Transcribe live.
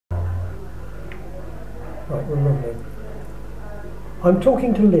Right, well, lovely. I'm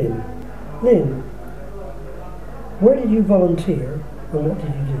talking to Lynn. Lynn, where did you volunteer and what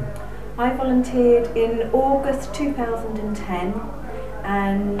did you do? I volunteered in August 2010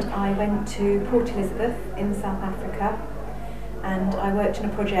 and I went to Port Elizabeth in South Africa, and I worked in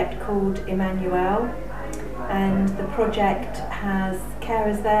a project called Emmanuel, and the project has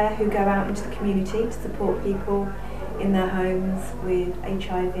carers there who go out into the community to support people in their homes with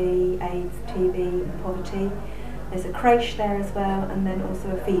HIV, AIDS, TB and poverty. There's a creche there as well, and then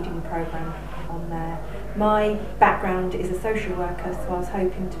also a feeding programme on there. My background is a social worker, so I was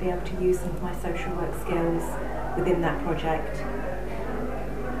hoping to be able to use some of my social work skills within that project.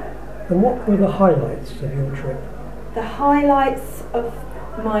 And what were the highlights of your trip? The highlights of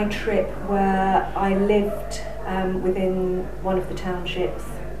my trip were I lived within one of the townships,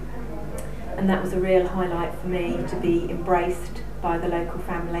 and that was a real highlight for me, to be embraced by the local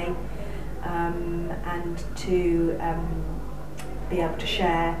family and to be able to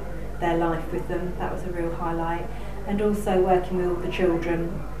share their life with them. That was a real highlight. And also working with all the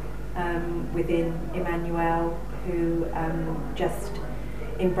children within Emmanuel, who just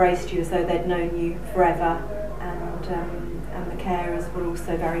embraced you as though they'd known you forever, and the carers were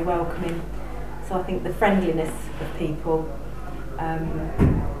also very welcoming. So I think the friendliness of people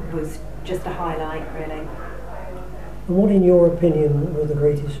was just a highlight, really. And what, in your opinion, were the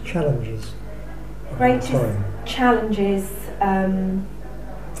greatest challenges? Greatest challenges are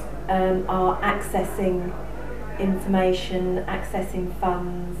accessing information, accessing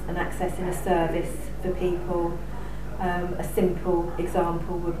funds and accessing a service for people. A simple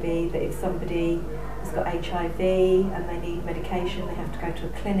example would be that if somebody has got HIV and they need medication, they have to go to a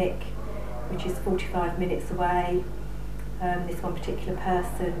clinic which is 45 minutes away. This one particular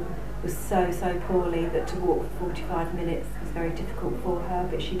person was so poorly that to walk for 45 minutes was very difficult for her,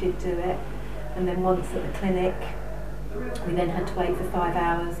 but she did do it. And then once at the clinic, we then had to wait for 5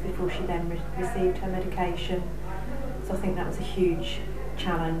 hours before she then received her medication. So I think that was a huge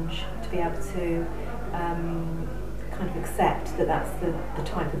challenge, to be able to kind of accept that that's the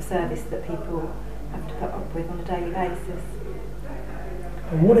type of service that people have to put up with on a daily basis.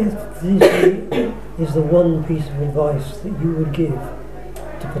 And what is the one piece of advice that you would give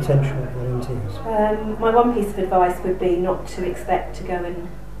to potential volunteers? My one piece of advice would be not to expect to go and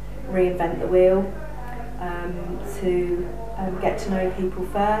reinvent the wheel, to get to know people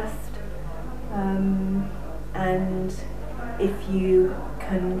first, and if you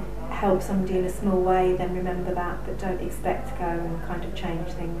can help somebody in a small way, then remember that, but don't expect to go and kind of change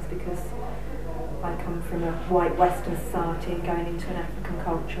things, because I come from a white Western society and going into an African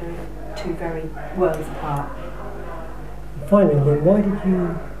culture are two very worlds apart. Finally, then, why did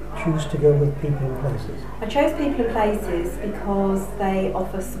you choose to go with People and Places? I chose People and Places because they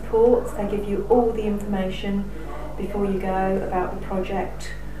offer support. They give you all the information before you go about the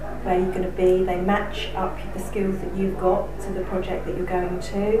project, where you're going to be. They match up the skills that you've got to the project that you're going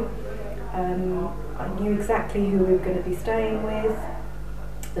to. I knew exactly who we were going to be staying with.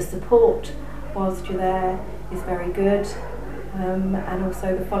 The support whilst you're there is very good, and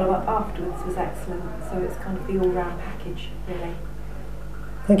also the follow-up afterwards was excellent. So it's kind of the all-round package, really.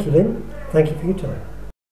 Thank you, Lynn. Thank you for your time.